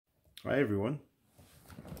Hi everyone,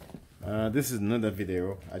 this is another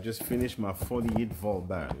video. I just finished my 48 volt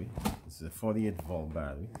battery. It's a 48 volt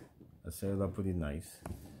battery. I set it up pretty nice.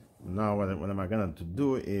 Now what am I gonna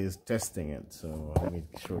do is testing it. So let me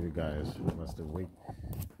show you guys what's the weight,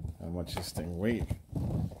 how much this thing weight,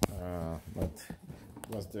 what's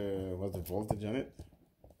the voltage on it.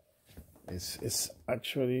 It's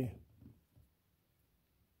actually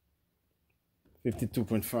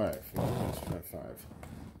 52.5.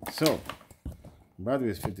 So battery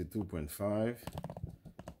is 52.5.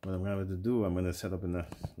 What I'm going to do, I'm going to set up I'm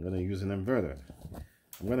going to use an inverter.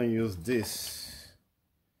 I'm going to use this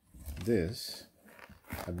I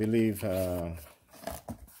believe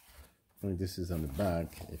this is on the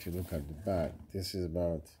back. If you look at the back, this is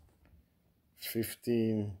about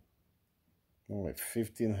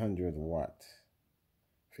 1500 watt,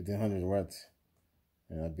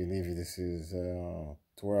 and I believe this is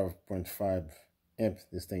 12.5 amps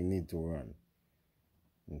this thing need to run.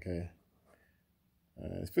 Okay,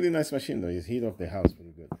 it's pretty nice machine though. It's heat up the house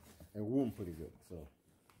pretty good, and room pretty good. So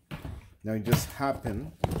now it just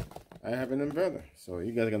happened I have an inverter, so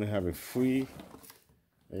you guys are gonna have a free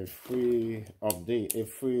update, a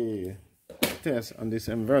free test on this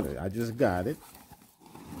inverter. I just got it,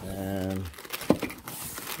 and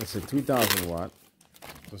it's a 3000 watt.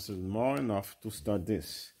 This is more enough to start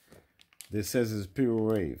this. This says it's pure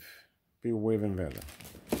wave inverter.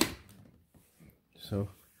 So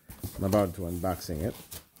I'm about to unboxing it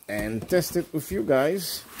and test it with you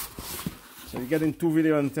guys. So you're getting 2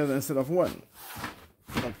 videos instead of 1.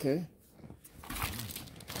 Okay.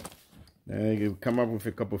 Then you come up with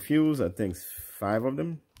a couple fuels. I think 5 of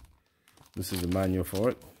them. This is the manual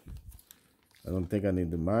for it. I don't think I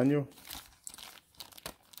need the manual.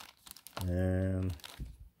 And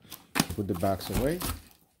put the box away.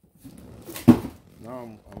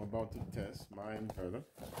 Now I'm about to test my inverter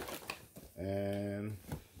and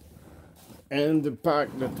the pack,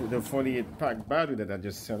 the 48 pack battery that I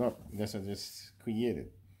just set up, that I just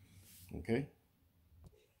created. Okay.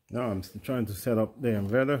 Now I'm trying to set up the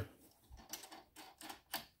inverter.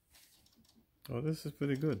 Oh, this is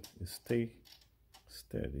pretty good. It stay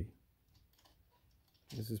steady.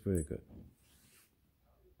 This is pretty good.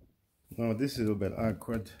 Now this is a little bit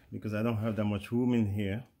awkward because I don't have that much room in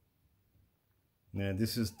here. Yeah,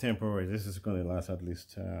 this is temporary. This is going to last at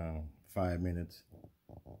least 5 minutes.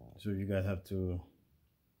 So you guys have to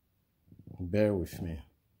bear with me.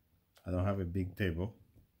 I don't have a big table.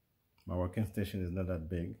 My working station is not that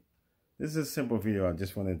big. This is a simple video. I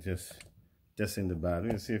just want to test in the battery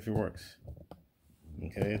and see if it works.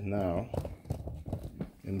 Okay, now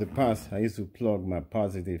in the past I used to plug my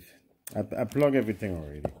positive. I plug everything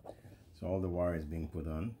already. So all the wire is being put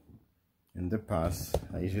on. In the past,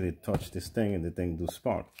 I usually touch this thing and the thing do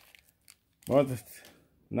spark. But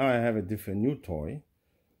now I have a different new toy.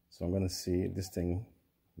 So I'm gonna see if this thing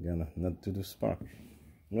gonna not to do spark.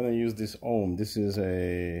 I'm gonna use this ohm. This is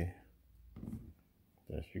a,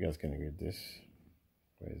 if you guys can read this.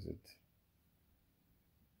 Where is it?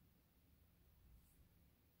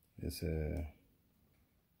 It's a,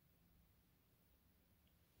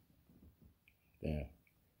 yeah.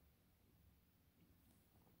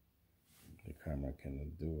 The camera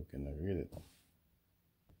cannot read it.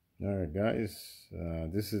 Alright guys,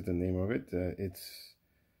 this is the name of it.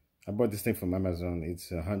 I bought this thing from Amazon.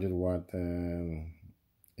 It's 100 watt and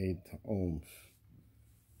 8 ohms.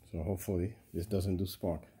 So hopefully this doesn't do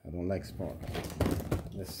spark. I don't like spark.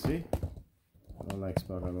 Let's see. I don't like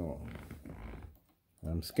spark at all.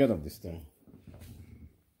 I'm scared of this thing.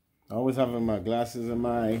 I always have my glasses and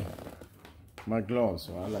my gloves,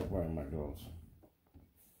 so I like wearing my gloves.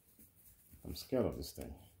 I'm scared of this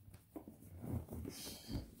thing.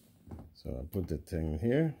 So I put the thing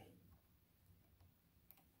here,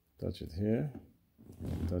 touch it here,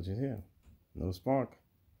 touch it here. No spark.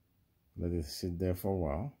 Let it sit there for a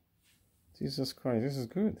while. Jesus Christ, this is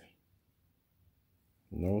good.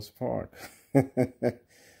 No spark. This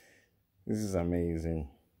is amazing.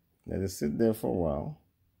 Let it sit there for a while.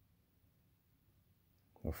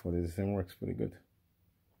 Hopefully this thing works pretty good.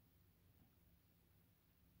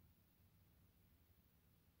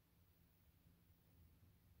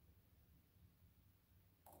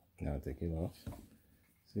 Now take it off.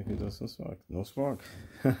 See if it does some spark. No spark.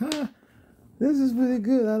 This is pretty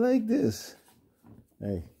good. I like this.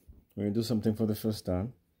 Hey, when you do something for the first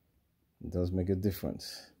time, it does make a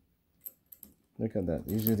difference. Look at that.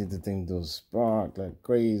 Usually the thing does spark like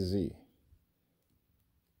crazy.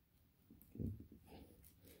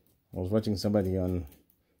 I was watching somebody on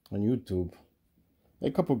YouTube.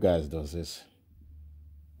 A couple guys does this.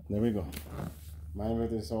 There we go. My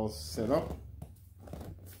inverter is all set up.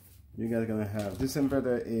 you guys are gonna have this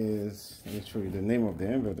inverter is, let me show you the name of the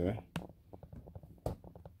inverter.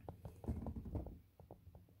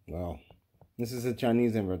 Wow, this is a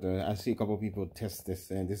Chinese inverter. I see a couple people test this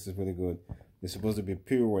and this is really good. It's supposed to be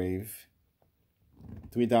pure wave,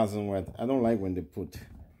 3000 watt. I don't like when they put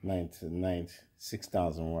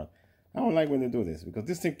 6,000 watt. I don't like when they do this because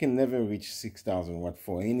this thing can never reach 6,000 watt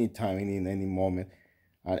for any time, any moment,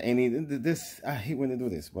 at any. I hate when they do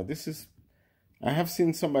this, but this is. I have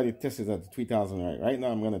seen somebody test it at 3,000 right now.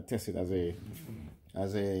 I'm gonna test it as a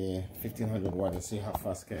 1500 watt and see how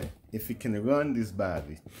fast if it can run this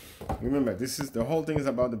battery. Remember, this is the whole thing is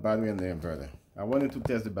about the battery and the inverter. I wanted to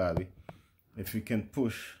test the battery if we can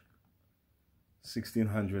push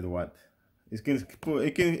 1600 watt. If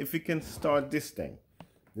it can start this thing.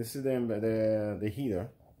 This is the heater.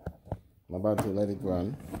 I'm about to let it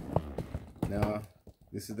run. Now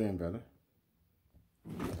this is the inverter.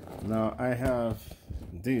 Now I have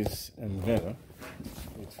this inverter.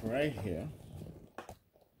 It's right here.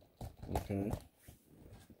 Okay.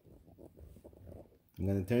 I'm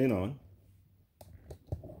gonna turn it on.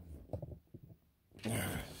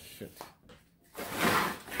 Shit.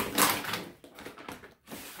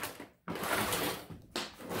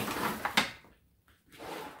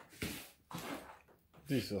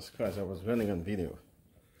 Jesus Christ, I was running on video.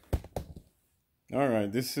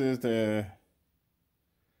 Alright, this is the...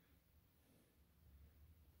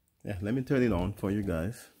 Yeah, let me turn it on for you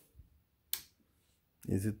guys.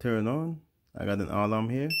 Is it turned on? I got an alarm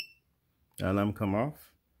here. The alarm come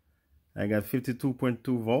off. I got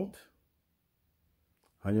 52.2 volt.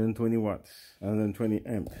 120 watts. 120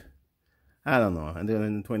 amp. I don't know.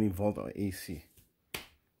 120 volt or AC.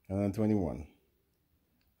 121.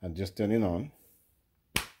 I just turn it on.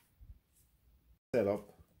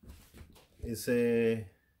 Setup. It's a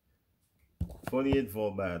 48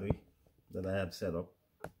 volt battery that I have set up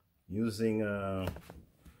using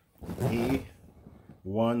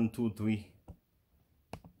A123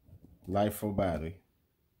 LifeP04 battery,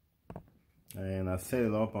 and I set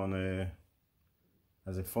it up on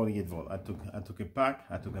as a 48 volt. I took a pack.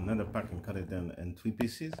 I took another pack and cut it down in 3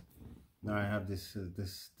 pieces. Now I have this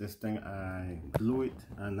thing. I glue it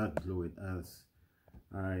and not glue it, as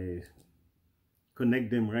I connect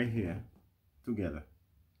them right here together.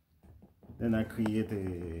 Then I create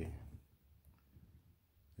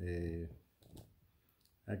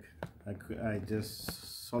I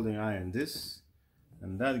just soldering iron this,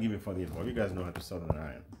 and that'll give me 48 volt. You guys know how to solder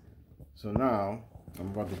iron. So now I'm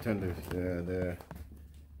about to turn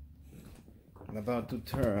I'm about to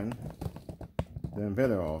turn the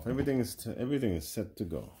inverter off. Everything is set to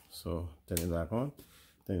go. So turn it back on.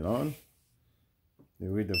 Turn it on.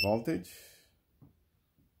 You read the voltage.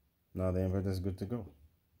 Now the inverter is good to go.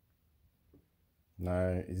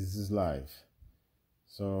 Now this is live.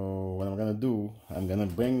 So what I'm gonna do, I'm gonna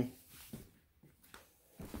bring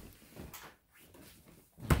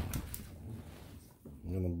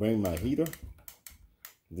my heater.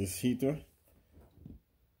 This heater,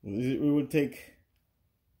 it will take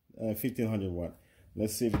 1500 watt.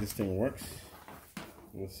 Let's see if this thing works.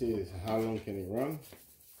 Let's see how long can it run.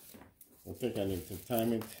 I think I need to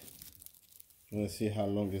time it. Let's see how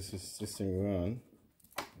long this thing run.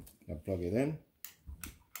 I plug it in.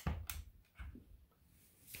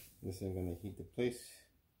 This ain't gonna heat the place.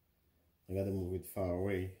 I gotta move it far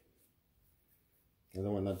away. I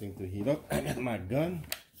don't want nothing to heat up. I got my gun.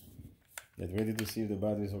 Get ready to see if the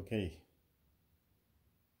battery is okay.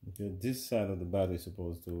 Okay, this side of the battery is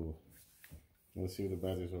supposed to. Let's see if the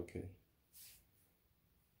battery is okay.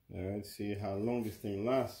 Alright, see how long this thing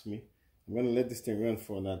lasts me. I'm gonna let this thing run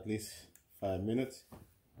for at least 5 minutes.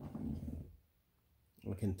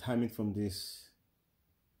 We can time it from this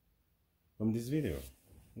video.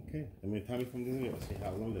 Okay, let me time it from this video. See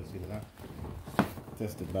how long does it last.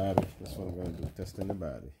 Test the battery. That's what I'm gonna do. Testing the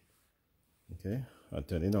battery. Okay, I'll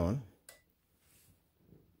turn it on.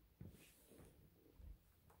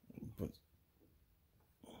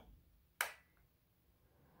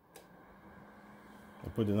 I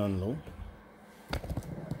put it on low.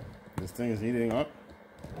 This thing is heating up.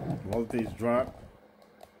 Voltage drop.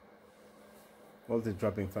 Voltage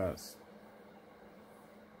dropping fast.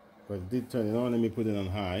 But it did turn it on. Let me put it on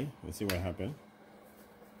high. Let's see what happened.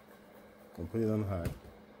 I'll put it on high.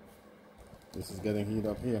 This is getting heat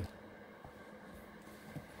up here.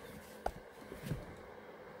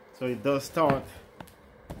 So it does start.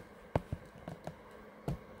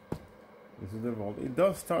 This is the volt. It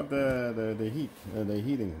does start the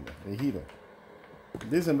heater.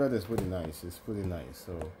 This inverter is pretty nice. It's pretty nice.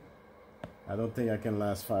 So I don't think I can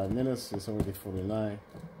last 5 minutes. It's already 49.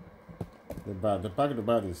 The pack of the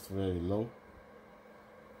battery is very low.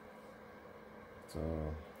 So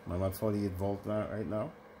I'm at 48 volt right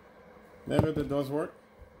now. Maybe it does work.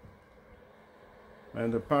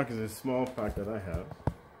 And the pack is a small pack that I have.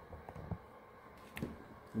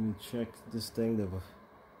 Let me check this thing.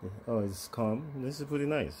 Oh, it's calm. This is pretty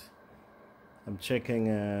nice. I'm checking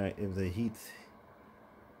if the heat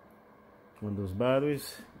on those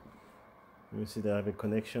batteries. Let me see that I have a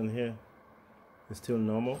connection here. It's still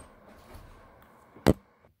normal.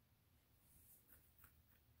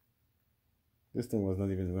 This thing was not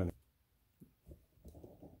even running.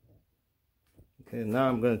 Okay, now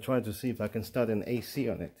I'm going to try to see if I can start an AC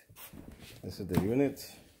on it. This is the unit.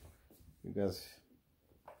 You guys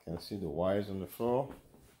can see the wires on the floor.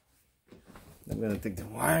 I'm going to take the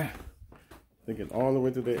wire, take it all the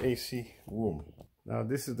way to the AC room. Now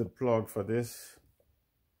this is the plug for this,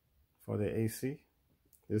 for the AC.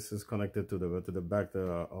 This is connected to the back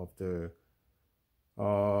of the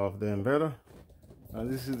inverter. And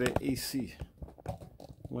this is the AC.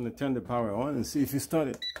 I'm going to turn the power on and see if it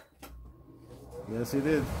started. Yes, it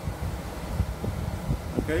did.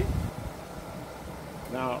 Okay.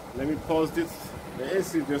 Now let me pause this. The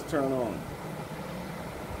AC just turned on.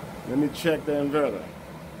 Let me check the inverter.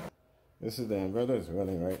 This is the inverter. It's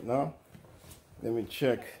running right now. Let me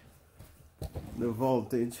check the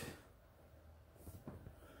voltage.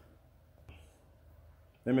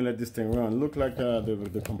 Let me let this thing run. Look like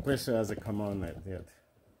the compressor hasn't come on yet.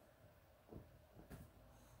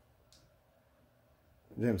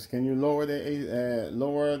 James, can you lower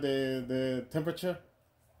the temperature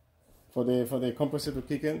for the compressor to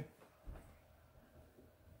kick in?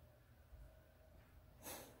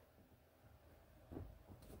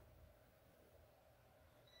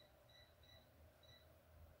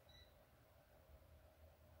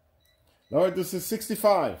 Lower this is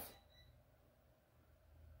 65.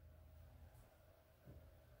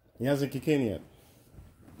 He hasn't kicked in yet.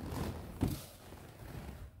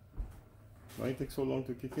 Why it takes so long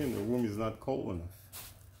to kick in? The room is not cold enough.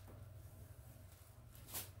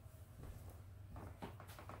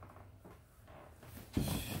 Is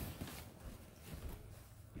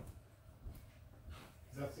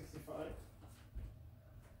that 65?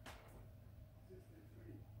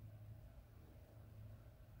 63.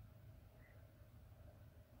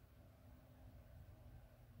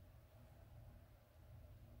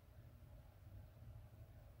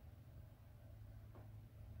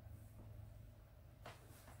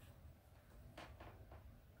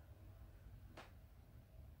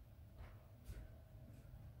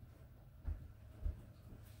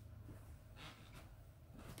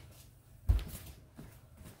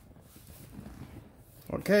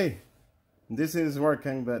 Okay, this is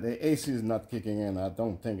working, but the AC is not kicking in. I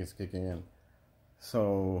don't think it's kicking in.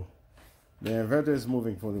 So the inverter is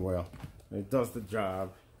moving fully well. It does the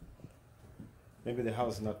job. Maybe the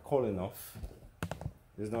house is not cold enough.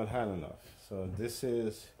 It's not hot enough. So this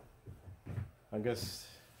is, I guess,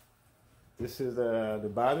 this is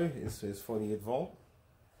the battery. It's 48 volt.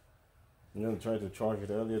 I'm going to try to charge it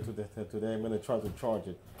earlier today. I'm going to try to charge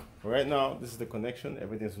it. Right now, this is the connection.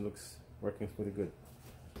 Everything looks working pretty good.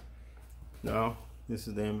 Now, this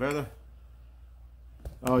is the inverter.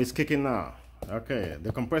 Oh, it's kicking now. Okay,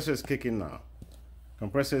 the compressor is kicking now.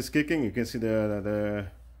 Compressor is kicking. You can see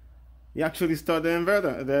you actually start the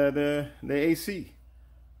inverter, the AC.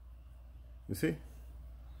 You see?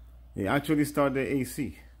 You actually start the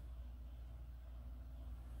AC.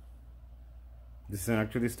 This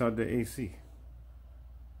actually start the AC.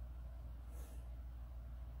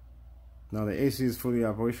 Now the AC is fully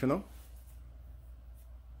operational.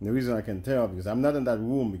 The reason I can tell, because I'm not in that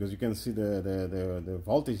room, because you can see the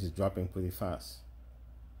voltage is dropping pretty fast.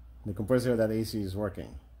 The compressor of that AC is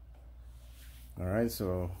working. Alright,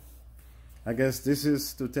 so I guess this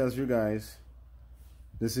is to tell you guys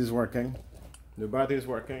this is working. The battery is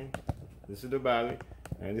working. This is the battery,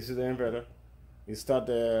 and this is the inverter. It start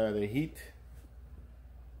the heat,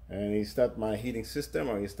 and it start my heating system,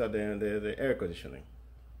 or it start the air conditioning.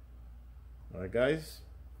 Alright guys.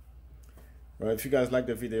 Well, if you guys like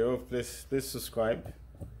the video, please subscribe.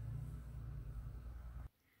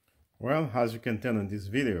 Well, as you can tell in this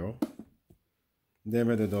video, the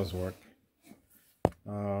inverter does work.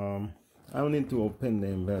 I don't need to open the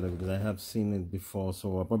inverter because I have seen it before,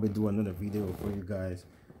 so I'll probably do another video for you guys,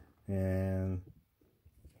 and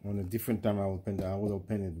on a different time I will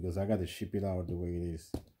open it because I got to ship it out the way it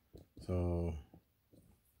is. So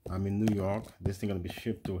I'm in New York. This thing gonna be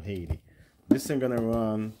shipped to Haiti. This thing gonna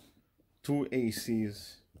run 2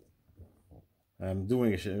 ACs.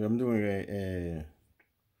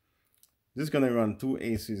 This is gonna run 2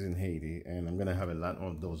 ACs in Haiti, and I'm gonna have a lot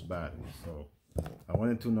of those batteries. So I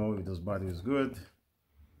wanted to know if those batteries good,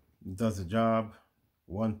 it does the job.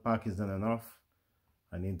 one pack is not enough.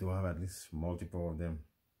 I need to have at least multiple of them.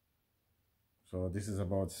 So this is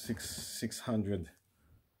about 600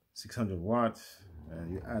 watts,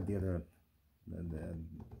 and you add the other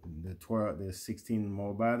the 16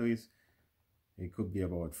 more batteries, it could be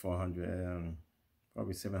about 400,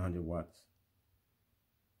 probably 700 watts.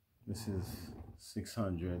 This is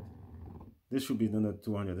 600. This should be another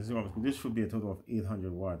 200. This should be a total of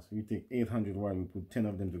 800 watts. You take 800 watts, you put 10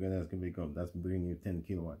 of them together, that's gonna become, that's bringing you 10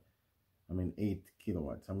 kilowatts. I mean 8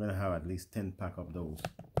 kilowatts. I'm gonna have at least 10 pack of those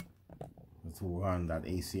to run that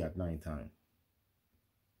AC at night time.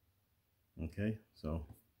 Okay, so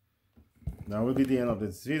that will be the end of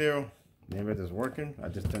this video. The inverter is working. I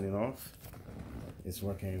just turned it off. It's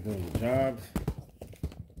working, it's doing the job.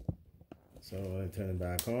 So I turn it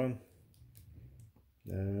back on.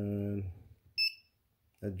 And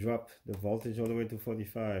I dropped the voltage all the way to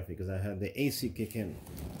 45 because I had the AC kick in.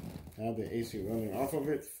 I have the AC running off of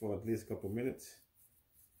it for at least a couple minutes.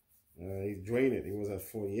 He drained it. It was at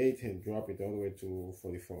 48 and dropped it all the way to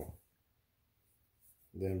 44.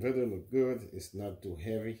 The inverter looked good. It's not too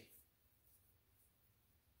heavy.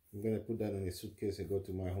 I'm gonna put that in a suitcase and go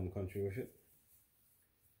to my home country with it.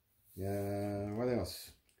 Yeah, what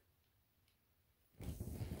else?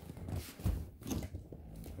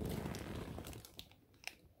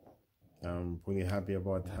 I'm pretty happy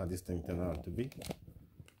about how this thing turned out to be.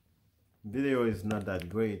 Video is not that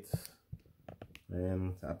great,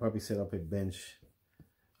 and I probably set up a bench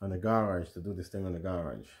on the garage to do this thing on the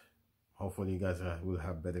garage. Hopefully you guys will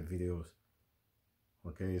have better videos.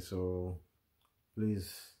 Okay, so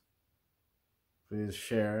please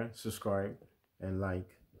share, subscribe, and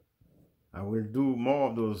like. I will do more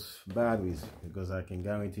of those batteries because I can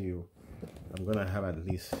guarantee you I'm gonna have at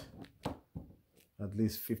least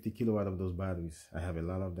 50 kilowatt of those batteries. I have a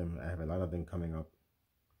lot of them. I have a lot of them coming up.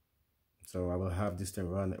 So I will have this thing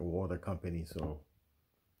run a water company. So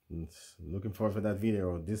looking forward for that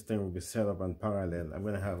video. This thing will be set up on parallel. I'm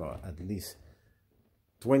gonna have at least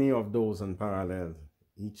 20 of those on parallel.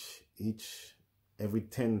 Every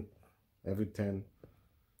 10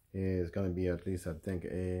 is gonna be at least, I think,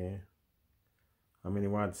 how many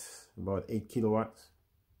watts? About 8 kilowatts.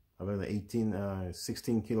 About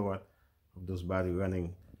 16 kilowatt of those batteries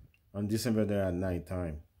running on this inverter at night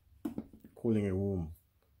time, cooling a room.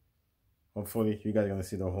 Hopefully you guys are gonna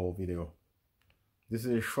see the whole video. This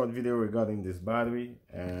is a short video regarding this battery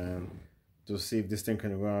and to see if this thing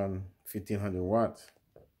can run 1500 watts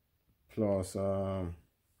plus an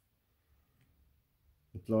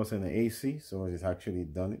AC. So it's actually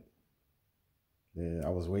done it. I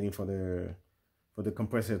was waiting for the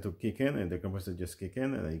compressor to kick in, and the compressor just kicked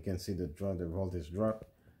in, and you can see the voltage drop.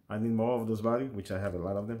 I need more of those batteries, which I have a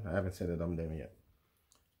lot of them. I haven't set it on them yet.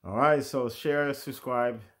 All right, so share,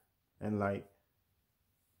 subscribe, and like.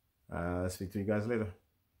 I'll speak to you guys later.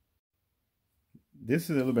 This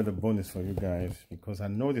is a little bit of bonus for you guys because I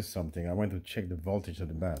noticed something. I went to check the voltage of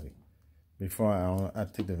the battery before I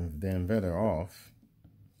took the inverter off.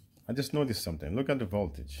 I just noticed something. Look at the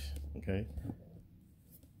voltage, okay?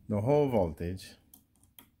 The whole voltage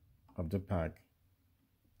of the pack,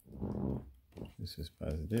 this is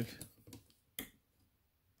positive,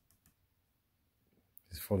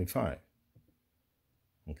 it's 45.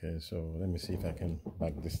 Okay, so let me see if I can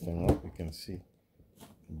back this thing up. You can see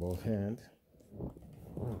both hands.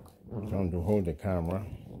 I'm trying to hold the camera.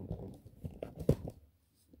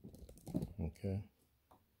 Okay,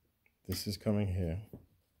 this is coming here,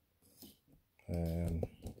 and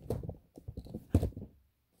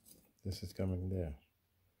this is coming there.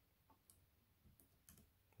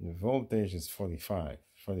 The voltage is 45,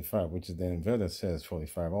 which is the inverter says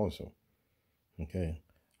 45 also. Okay,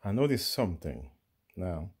 I noticed something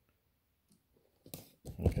now.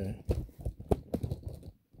 Okay,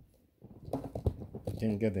 I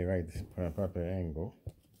can't get the right proper angle.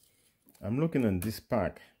 I'm looking at this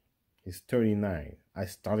pack. It's 39. I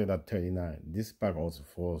started at 39. This pack also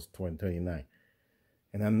falls 39.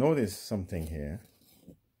 And I noticed something here.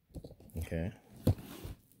 Okay.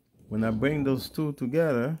 When I bring those two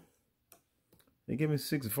together, they give me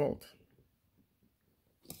 6 volts.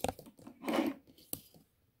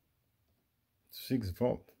 6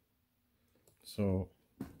 volts. So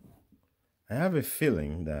I have a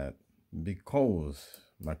feeling that because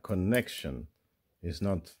my connection is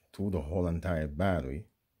not to the whole entire battery,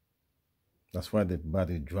 that's why the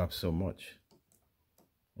battery drops so much.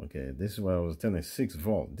 Okay, this is why I was telling 6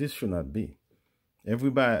 volts. This should not be.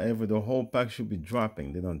 The whole pack should be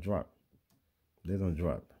dropping. They don't drop. They don't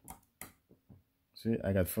drop. See,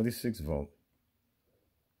 I got 46 volts.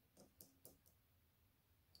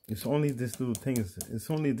 It's only this little thing.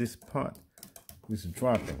 It's only this part it's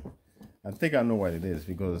dropping. I think I know what it is,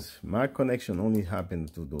 because my connection only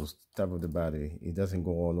happens to those type of the battery. It doesn't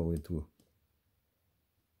go all the way through.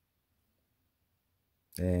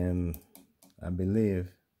 And I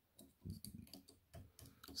believe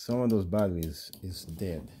some of those batteries is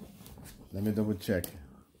dead. Let me double check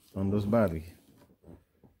on those batteries.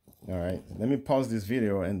 All right, let me pause this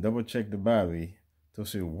video and double check the battery to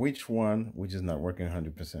see which is not working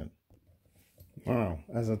 100%. Wow,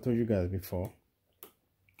 as I told you guys before,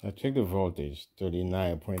 I checked the voltage,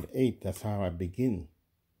 39.8. That's how I begin.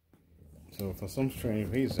 So for some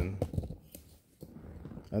strange reason,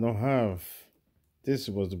 I don't have, this is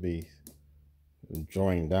supposed to be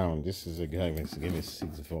drawing down. This is giving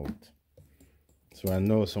 6 volt. So I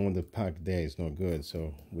know some of the pack there is not good.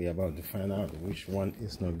 So we're about to find out which one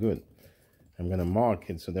is not good. I'm gonna mark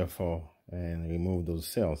it, so therefore, and remove those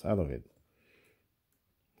cells out of it.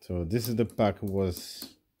 So this is the pack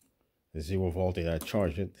was 0 voltage. I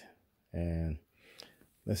charged it, and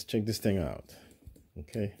let's check this thing out.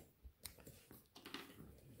 Okay.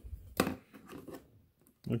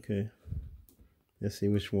 Let's see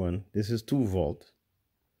which one. This is 2 volt.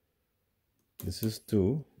 This is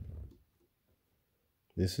 2.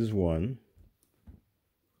 This is 1.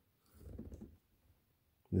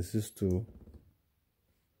 This is 2.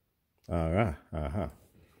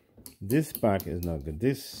 This pack is not good.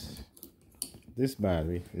 This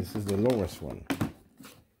battery, this is the lowest one.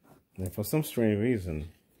 And for some strange reason,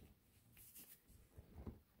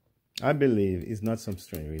 I believe it's not some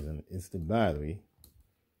strange reason, it's the battery.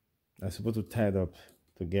 I'm supposed to tie it up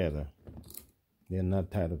together. They're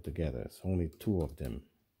not tied up together. It's only 2 of them.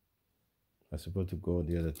 I'm supposed to go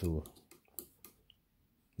the other 2.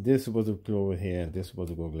 This is supposed to go over here. This is supposed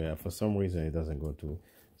to go there. For some reason, it doesn't go through.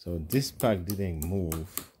 So this pack didn't move.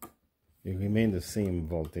 It remained the same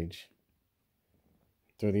voltage,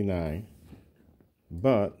 39.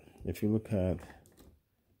 But if you look at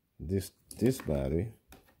this battery,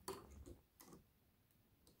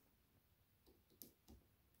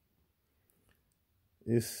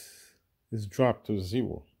 it's dropped to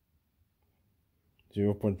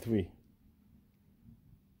 0.3.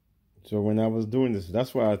 So when I was doing this,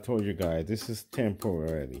 that's why I told you guys, this is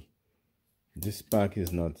temporary. This pack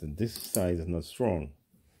is not, this side is not strong,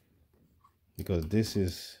 because this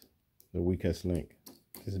is the weakest link.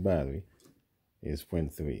 This battery is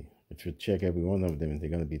 0.3. If you check every one of them, they're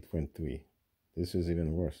going to be 0.3. This is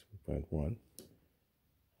even worse, 0.1.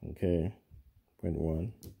 Okay,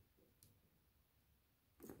 0.1.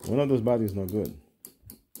 One of those batteries is not good.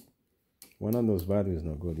 One of those batteries is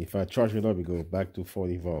not good. If I charge it up, it goes back to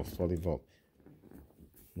 40 volts, 40 volt.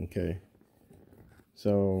 Okay.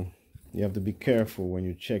 So you have to be careful when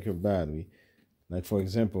you check your battery. Like for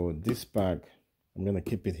example, this pack, I'm going to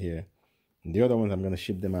keep it here. And the other ones, I'm going to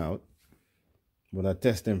ship them out. But I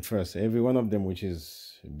test them first. Every one of them which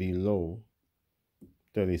is below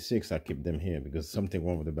 36, I keep them here because something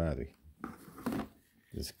wrong with the battery.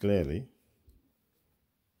 It's clearly.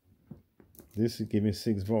 This is giving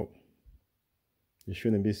 6 volt. It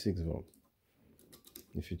shouldn't be 6 volt.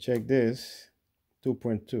 If you check this,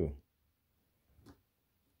 2.2.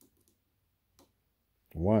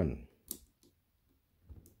 1.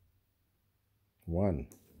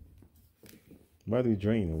 Battery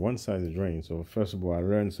drain. One side is drained. So first of all, I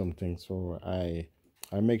learned something. So I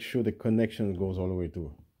make sure the connection goes all the way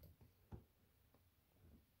through.